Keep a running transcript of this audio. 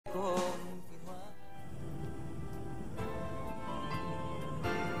continuar.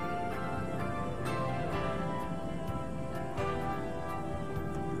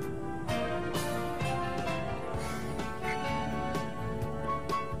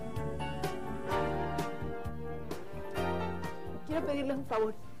 Quiero pedirles un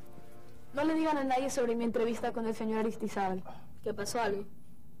favor. No le digan a nadie sobre mi entrevista con el señor Aristizábal. ¿Qué pasó, algo?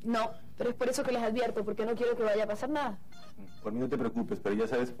 No, pero es por eso que les advierto, porque no quiero que vaya a pasar nada. Por mí no te preocupes, pero ya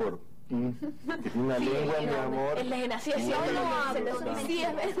sabes por... que tiene una lengua, mi amor. Él les nací haciendo lo que se les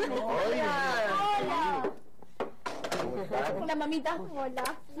decía. Hola. Hola, mamita. Hola.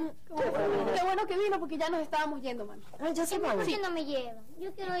 Qué bueno que vino, porque ya nos estábamos yendo, mami. Ya se van. ¿Por qué no me llevan?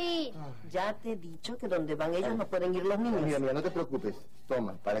 Yo quiero ir. Ya te he dicho que donde van ellos no pueden ir los niños. Mira, no te preocupes.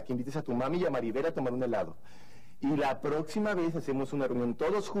 Toma, para que invites a tu mami y a Maribel a tomar un helado. Y la próxima vez hacemos una reunión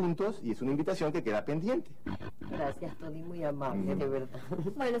todos juntos y es una invitación que queda pendiente. Gracias, Tony, muy amable, de verdad.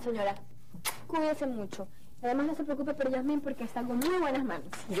 Bueno, señora, cuídese mucho. Además, no se preocupe por Yasmín porque está con muy buenas manos.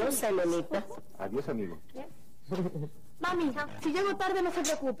 Yo sé, Lenita. Adiós, amigo. Mami, si llego tarde no se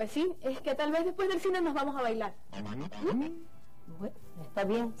preocupe, ¿sí? Es que tal vez después del cine nos vamos a bailar. Bueno, está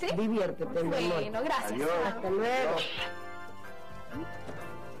bien. ¿Sí? Diviértete, mi amor. Bueno, gracias. Adiós. Hasta luego.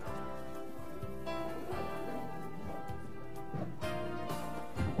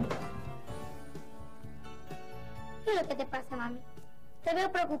 ¿Qué es lo que te pasa, mami? Te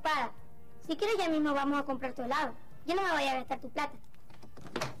veo preocupada. Si quieres ya mismo vamos a comprar tu helado. Yo no me voy a gastar tu plata.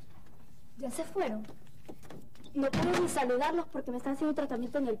 ¿Ya se fueron? No puedo ni saludarlos porque me están haciendo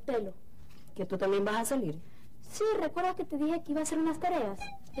tratamiento en el pelo. ¿Que tú también vas a salir? Sí, recuerda que te dije que iba a hacer unas tareas.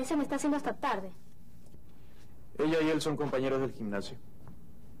 Ya se me está haciendo hasta tarde. Ella y él son compañeros del gimnasio.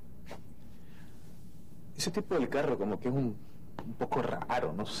 Ese tipo del carro como que es un poco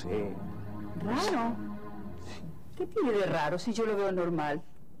raro, no sé. ¿Raro? ¿Qué tiene de raro si yo lo veo normal?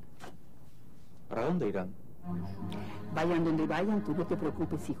 ¿Para dónde irán? Vayan donde vayan, tú no te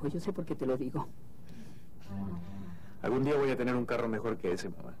preocupes, hijo. Yo sé por qué te lo digo. Algún día voy a tener un carro mejor que ese,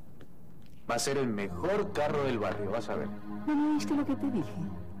 mamá. Va a ser el mejor carro del barrio, vas a ver. ¿No oíste lo que te dije?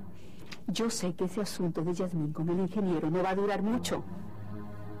 Yo sé que ese asunto de Yasmín con el ingeniero no va a durar mucho.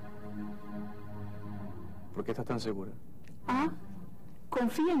 ¿Por qué estás tan segura? Ah,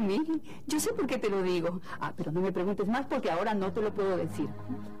 confía en mí. Yo sé por qué te lo digo. Ah, pero no me preguntes más porque ahora no te lo puedo decir.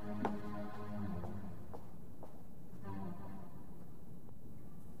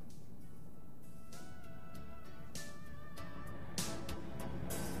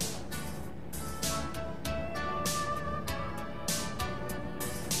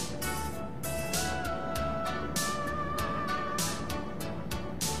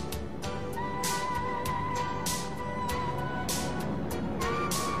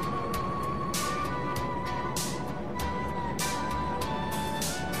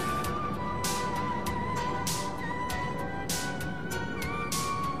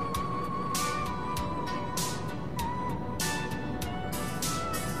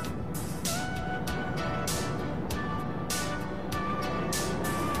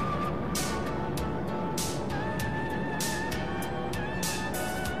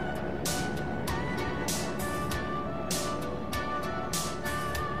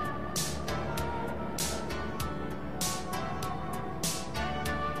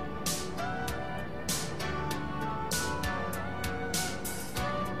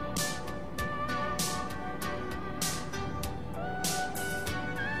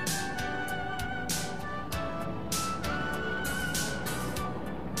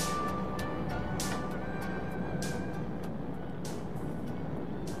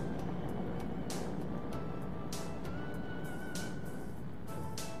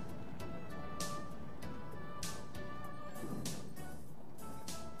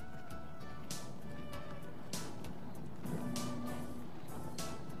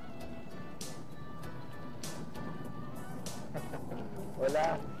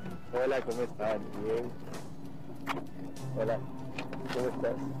 Hola. Hola, ¿cómo están? Bien. Hola. ¿Cómo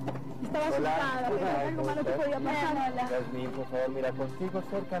estás? Estaba asustada, pero algo malo te podía pasar. Yasmín, por favor, mira, contigo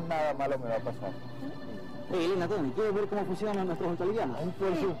cerca nada malo me va a pasar. Oye, Elena, Tony, ¿quieres ver cómo funcionan nuestros australianos? Ay,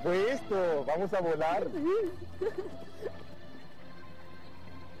 por supuesto, vamos a volar.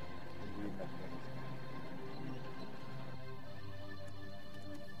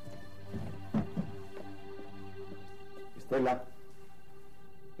 Estela.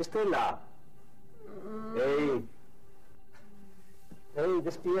 Estela. ¡Ey! ¡Ey,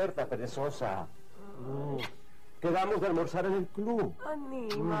 despierta, perezosa! Quedamos de almorzar en el club.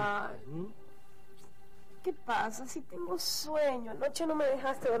 Aníbal. ¿Qué pasa? Si tengo sueño. Anoche no me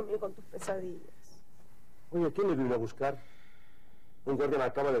dejaste dormir con tus pesadillas. Oye, ¿quién me vino a buscar? Un guardia me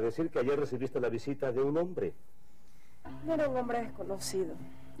acaba de decir que ayer recibiste la visita de un hombre. No era un hombre desconocido,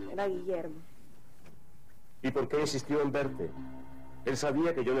 era Guillermo. ¿Y por qué insistió en verte? Él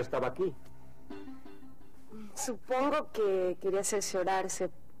sabía que yo no estaba aquí. Supongo que quería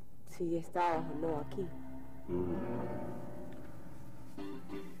cerciorarse si estabas o no aquí.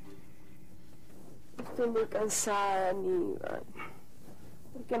 Estoy muy cansada, Aníbal.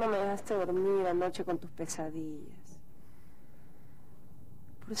 ¿Por qué no me dejaste dormir anoche con tus pesadillas?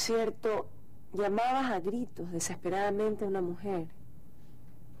 Por cierto, llamabas a gritos desesperadamente a una mujer.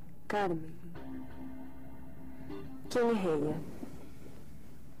 Carmen. ¿Quién es ella?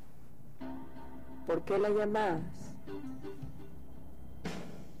 ¿Por qué la llamabas?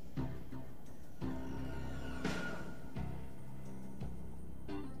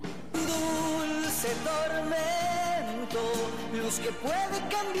 Dulce tormento, luz que puede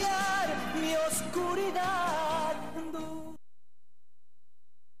cambiar mi oscuridad.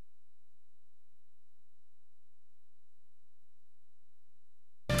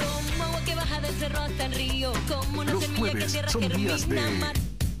 Como agua que baja del cerro hasta el río, como una semilla que tierra son días germina.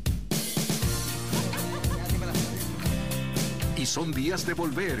 Y son días de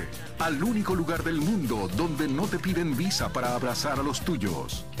volver al único lugar del mundo donde no te piden visa para abrazar a los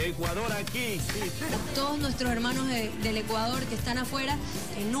tuyos. Ecuador aquí. Todos nuestros hermanos del Ecuador que están afuera,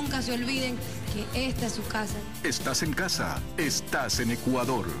 que nunca se olviden que esta es su casa. Estás en casa, estás en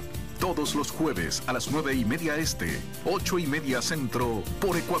Ecuador. Todos los jueves a las 9:30 este, 8:30 centro,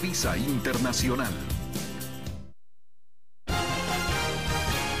 por Ecuavisa Internacional.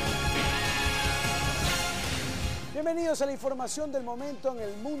 Bienvenidos a la información del momento en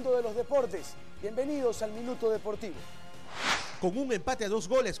el mundo de los deportes. Bienvenidos al Minuto Deportivo. Con un empate a 2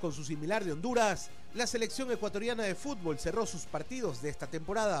 goles con su similar de Honduras, la selección ecuatoriana de fútbol cerró sus partidos de esta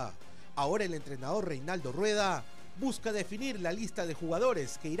temporada. Ahora el entrenador Reinaldo Rueda busca definir la lista de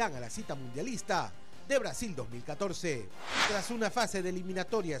jugadores que irán a la cita mundialista de Brasil 2014. Tras una fase de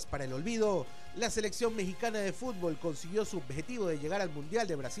eliminatorias para el olvido, la selección mexicana de fútbol consiguió su objetivo de llegar al Mundial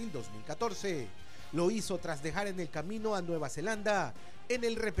de Brasil 2014. Lo hizo tras dejar en el camino a Nueva Zelanda en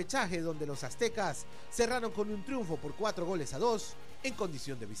el repechaje, donde los aztecas cerraron con un triunfo por 4-2 en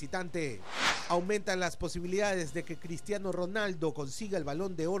condición de visitante. Aumentan las posibilidades de que Cristiano Ronaldo consiga el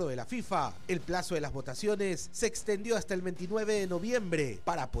Balón de Oro de la FIFA. El plazo de las votaciones se extendió hasta el 29 de noviembre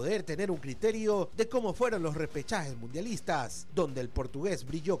para poder tener un criterio de cómo fueron los repechajes mundialistas, donde el portugués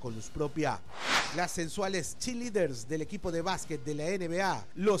brilló con luz propia. Las sensuales cheerleaders del equipo de básquet de la NBA,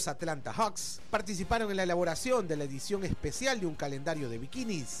 los Atlanta Hawks, participaron en la elaboración de la edición especial de un calendario de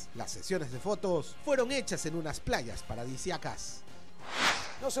bikinis. Las sesiones de fotos fueron hechas en unas playas paradisíacas.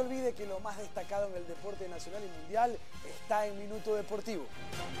 No se olvide que lo más destacado en el deporte nacional y mundial está en Minuto Deportivo.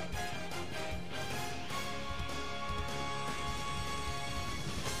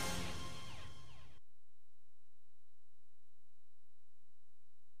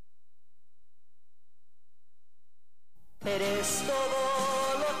 Eres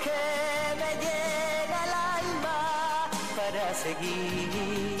todo lo que me llena el alma para seguir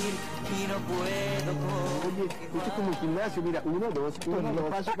y no puedo con... Oye, esto es como un gimnasio, mira, 1, 2, 1, 2.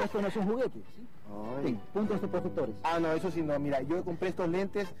 Pasa que esto no son juguetes. Ay. Punto estos protectores. Ah, no, eso sí, no, mira, yo compré estos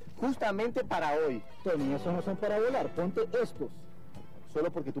lentes justamente para hoy. Tony, esos no son para volar, ponte estos.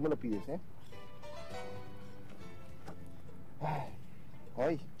 Solo porque tú me lo pides, ¿eh?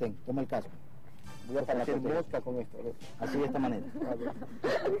 Ay, toma el casco. Voy a hacer mosca con esto, a ver. Así de esta manera. A ver.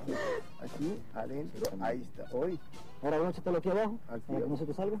 Aquí, adentro, ahí está, hoy. Ahora, ¿dónde está lo aquí abajo? Aquí, para que no se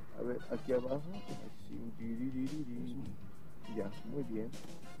te salga. A ver, aquí abajo, así. Ya, muy bien.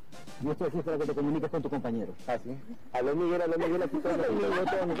 Yo estoy aquí para que te comuniques con tu compañero. Ah, sí. Aló Miguel, aquí está.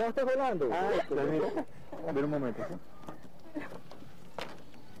 ¿Cómo estás hablando? Ah, a ver un momento, ¿sí?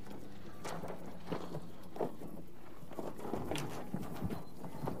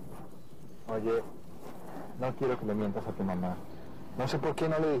 Oye, no quiero que le mientas a tu mamá. No sé por qué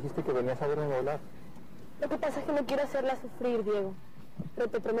no le dijiste que venías a verme volar. Lo que pasa es que no quiero hacerla sufrir, Diego. Pero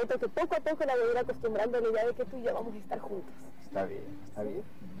te prometo que poco a poco la voy a ir acostumbrando a la idea de que tú y yo vamos a estar juntos. Está bien, está bien.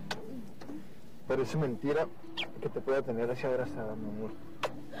 Pero es mentira que te pueda tener así abrazada, mi amor.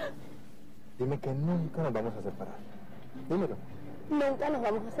 Dime que nunca nos vamos a separar. Dímelo. Nunca nos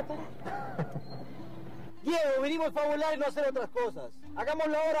vamos a separar. Diego, vinimos para volar y no hacer otras cosas.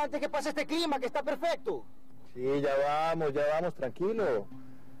 Hagámoslo ahora antes que pase este clima, que está perfecto. Sí, ya vamos, tranquilo.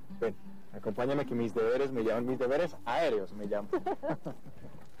 Ven, acompáñame que mis deberes aéreos me llaman.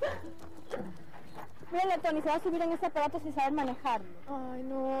 Mira, Tony, se va a subir en ese aparato sin saber manejarlo. Ay,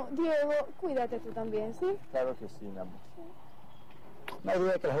 no. Diego, cuídate tú también, ¿sí? Claro que sí, mi amor. No hay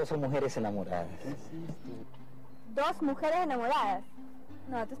duda que las dos son mujeres enamoradas. 2 mujeres enamoradas.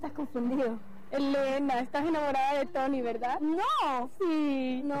 No, tú estás confundido. Elena, estás enamorada de Tony, ¿verdad? No.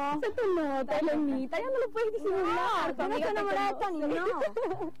 Sí. No. Se te nota, Elenita. Ya no lo puedes disimular. No, yo no estoy enamorada de Tony, no.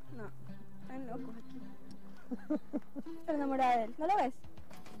 No. Están locos aquí. Estoy enamorada de él. ¿No lo ves?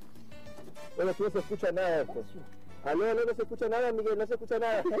 Bueno, aquí no se escucha nada. Pues. Aló, no se escucha nada, Miguel, no se escucha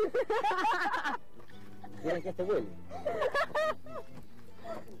nada. Miren que este huele.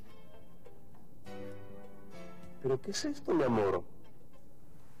 ¿Pero qué es esto, mi amor?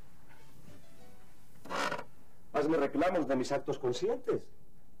 Hazme reclamos de mis actos conscientes,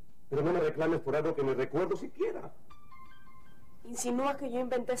 pero no me reclames por algo que ni recuerdo siquiera. ¿Insinúas que yo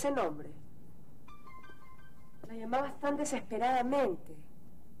inventé ese nombre? La llamabas tan desesperadamente.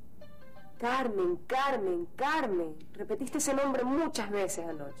 Carmen, Carmen, Carmen. Repetiste ese nombre muchas veces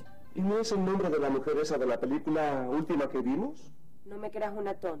anoche. ¿Y no es el nombre de la mujer esa de la película última que vimos? No me creas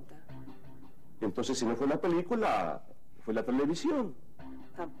una tonta. Entonces, si no fue la película, fue la televisión.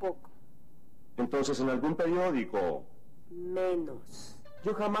 Tampoco. Entonces, en algún periódico. Menos.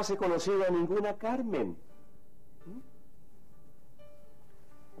 Yo jamás he conocido a ninguna Carmen.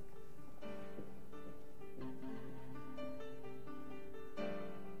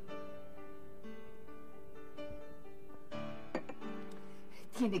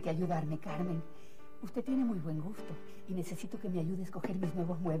 Tiene que ayudarme, Carmen. Usted tiene muy buen gusto y necesito que me ayude a escoger mis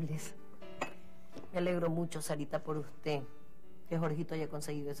nuevos muebles. Me alegro mucho, Sarita, por usted. Que Jorgito haya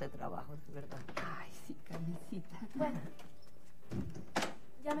conseguido ese trabajo, de verdad. Ay, sí, Carmencita. Bueno,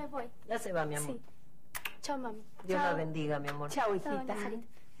 ya me voy. Ya se va, mi amor. Sí. Chao, mami. Dios Chao. la bendiga, mi amor. Chao, Chao, hijita. doña Sarita.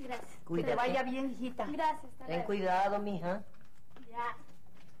 Gracias. Cuídate. Que te vaya bien, hijita. Gracias. hasta Ten luego. cuidado, mija. Ya.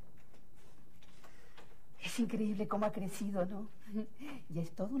 Es increíble cómo ha crecido, ¿no? Ya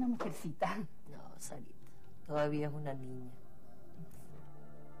es toda una mujercita. No, Sarita, todavía es una niña.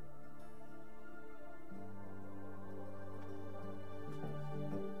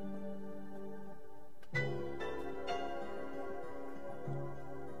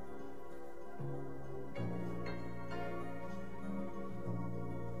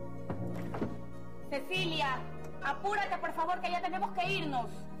 Cecilia, apúrate por favor que ya tenemos que irnos.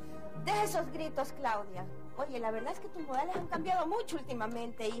 Deja esos gritos, Claudia. Oye, la verdad es que tus modales han cambiado mucho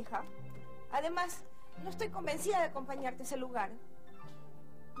últimamente, hija. Además, no estoy convencida de acompañarte a ese lugar.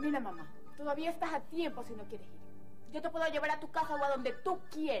 Mira, mamá, todavía estás a tiempo si no quieres ir. Yo te puedo llevar a tu casa o a donde tú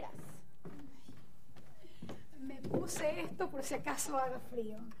quieras. Me puse esto por si acaso haga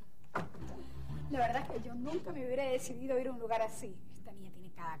frío. La verdad es que yo nunca me hubiera decidido ir a un lugar así. Esta niña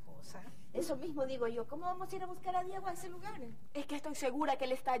tiene cada cosa. Eso mismo digo yo. ¿Cómo vamos a ir a buscar a Diego a ese lugar? Es que estoy segura que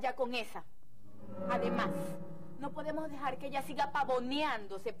él está allá con esa. Además, no podemos dejar que ella siga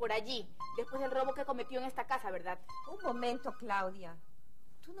pavoneándose por allí después del robo que cometió en esta casa, ¿verdad? Un momento, Claudia.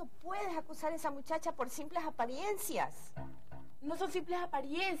 Tú no puedes acusar a esa muchacha por simples apariencias. No son simples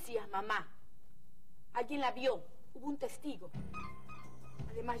apariencias, mamá. Alguien la vio, hubo un testigo.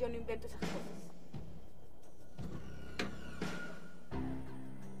 Además, yo no invento esas cosas.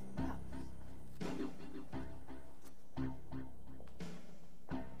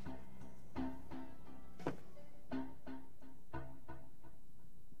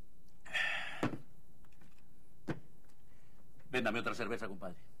 Ven, dame otra cerveza,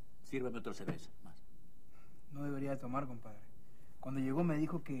 compadre. Sírveme otra cerveza, más. No debería tomar, compadre. Cuando llegó me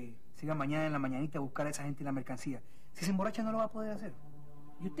dijo que siga mañana en la mañanita a buscar a esa gente y la mercancía. Si se emborracha no lo va a poder hacer.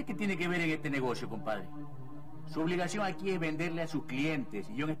 ¿Y usted qué tiene que ver en este negocio, compadre? Su obligación aquí es venderle a sus clientes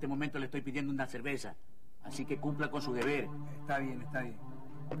y yo en este momento le estoy pidiendo una cerveza. Así que cumpla con su deber. Está bien, está bien.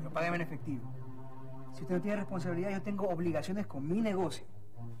 Pero págame en efectivo. Si usted no tiene responsabilidad, yo tengo obligaciones con mi negocio.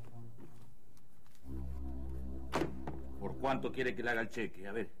 ¿Por cuánto quiere que le haga el cheque?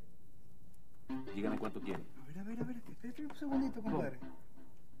 A ver. Dígame cuánto quiere. A ver. Espérate un segundito, compadre.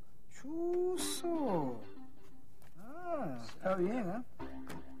 ¡Chuzo! Ah, está bien, ¿ah?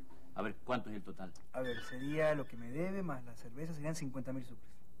 A ver, ¿cuánto es el total? A ver, sería lo que me debe más la cerveza, serían 50.000 sucres.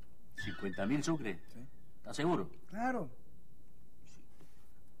 ¿50.000 sucres? Sí. ¿Estás seguro? Claro.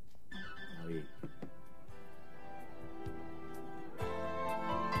 A ver.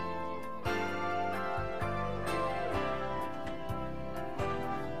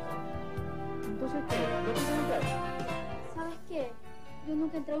 Entonces, ¿qué? ¿No te entrar? ¿Sabes qué? Yo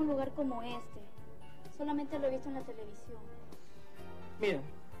nunca entré a un lugar como este. Solamente lo he visto en la televisión. Mira,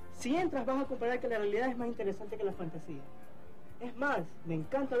 si entras vas a comprobar que la realidad es más interesante que la fantasía. Es más, me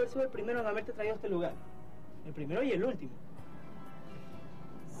encanta haber sido el primero en haberte traído a este lugar. El primero y el último.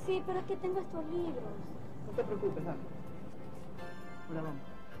 Sí, pero es que tengo estos libros. No te preocupes, dame. Ahora vamos.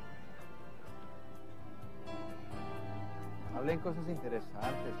 Hablen cosas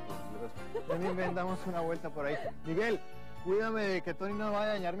interesantes, por Dios. Ven y ven, damos una vuelta por ahí. Miguel, cuídame de que Tony no vaya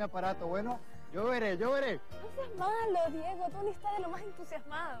a dañar mi aparato, ¿bueno? Yo veré, yo veré. No seas malo, Diego. Tony está de lo más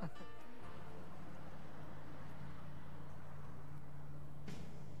entusiasmado.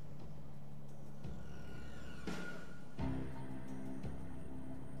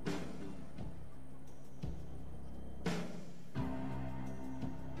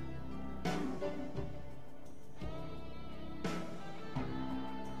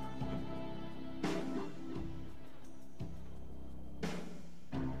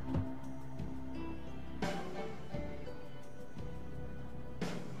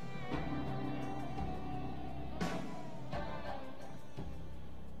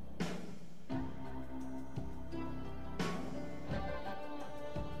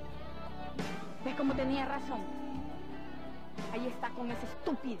 ¿Ves cómo tenía razón? Ahí está con esa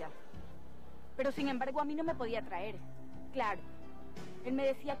estúpida. Pero sin embargo a mí no me podía traer. Claro, él me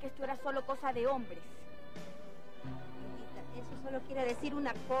decía que esto era solo cosa de hombres. Eso solo quiere decir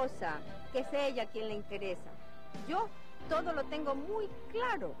una cosa, que es ella quien le interesa. Yo todo lo tengo muy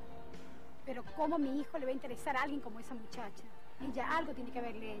claro. Pero ¿cómo a mi hijo le va a interesar a alguien como esa muchacha? Ella algo tiene que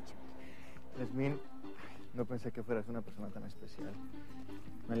haberle hecho. Yasmín, no pensé que fueras una persona tan especial.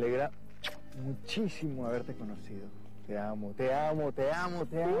 Me alegra muchísimo haberte conocido. Te amo, te amo, te amo,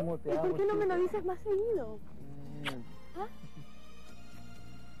 te amo, te amo. ¿Y por qué no me lo dices más seguido? ¿Ah?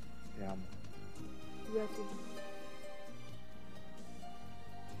 Te amo. Yo a ti.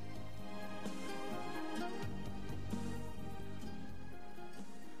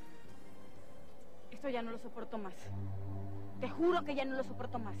 Esto ya no lo soporto más. Te juro que ya no lo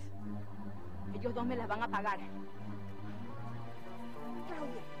soporto más. Ellos dos me las van a pagar.